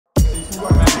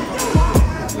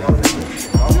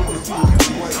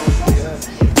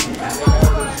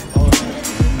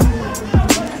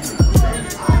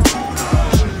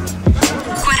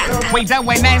we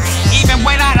doing this, even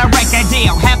without a record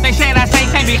deal. Half the shit I say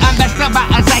can be understood by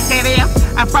executives.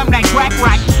 I'm from that crack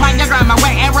rock, find your grandma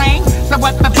wearing ring. So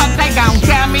what the fuck they gon'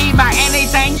 tell me about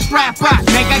anything? Strap up,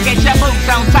 nigga, get your boots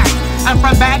on tight. I'm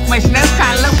from back when Snoop,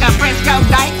 Quaranta, Frisco,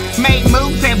 dyke. Made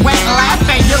moves and went life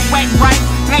and you went right.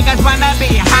 Niggas wanna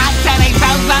be hot, tell they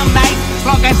toes all night.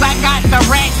 Long as I got the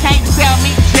rent, can't sell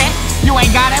me shit. You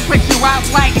ain't gotta put you out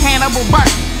like Hannibal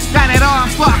Buress. Got it all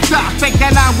fucked up,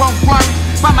 thinking I won't work.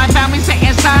 But my family sit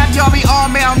inside, you'll be all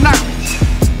malnourished.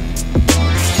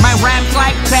 My raps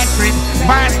like Tetris,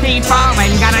 bars keep falling.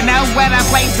 Gotta know where to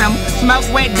place them. Smoke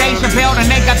with Dave Chappelle, the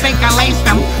nigga think I laced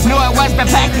them. Knew it was the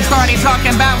pack, he started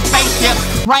talking about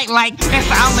spaceships. Right, like, it's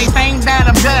the only thing that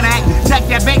I'm good at. Check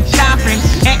your big shopping,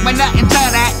 ain't with nothing to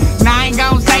that. Now I ain't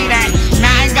gon' say that, now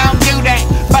I ain't gon' do that.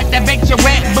 But the bitch you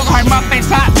with, boot her muffin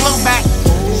top, blue back.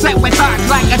 Sit with thoughts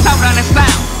like a toad on the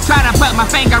style. Try to put my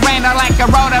finger in her like a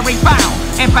rotary phone.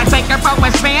 If I take her for a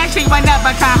spin, she would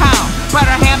never come home. Put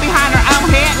her hand behind her own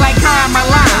head like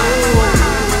Carmelone.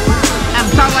 I'm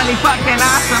totally fucking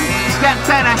awesome. Step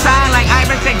to the side like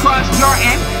Iverson cross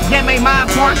Jordan. Give me my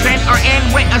portion or end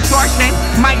with extortion.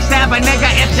 Might stab a nigga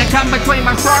if you come between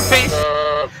my swordfish.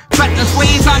 Put the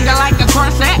squeeze on you like a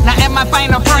corset. Now in my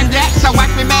final friend yet, so watch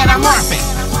me metamorphic.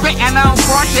 Spitting on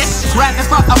forces, rapping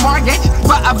for a mortgage.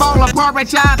 For a bowl of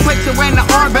porridge, I'll put you in the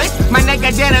orbit. My nigga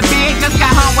did a bid, just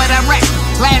got home with a wreck.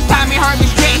 Last time he heard me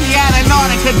spit, he had an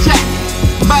order to check.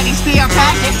 But he still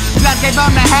packing, just gave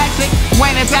him the hatchet.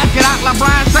 When it's after out,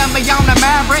 LeBron sent me on the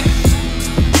Maverick.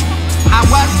 I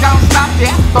was gon' stop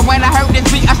there, but when I heard this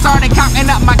beat, I started counting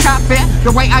up my cop fare. The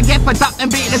way I get for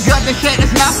dumping beat is good, the shit is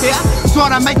not fair.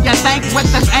 Sorta make you think with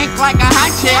this ink like a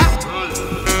high chair.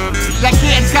 That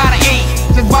kid's gotta eat.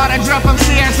 Just bought a drum from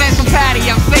Sears and some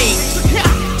patio seats.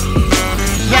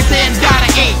 Your kid's gotta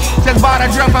eat. Just bought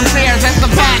a drum from Sears and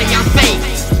some patio seats.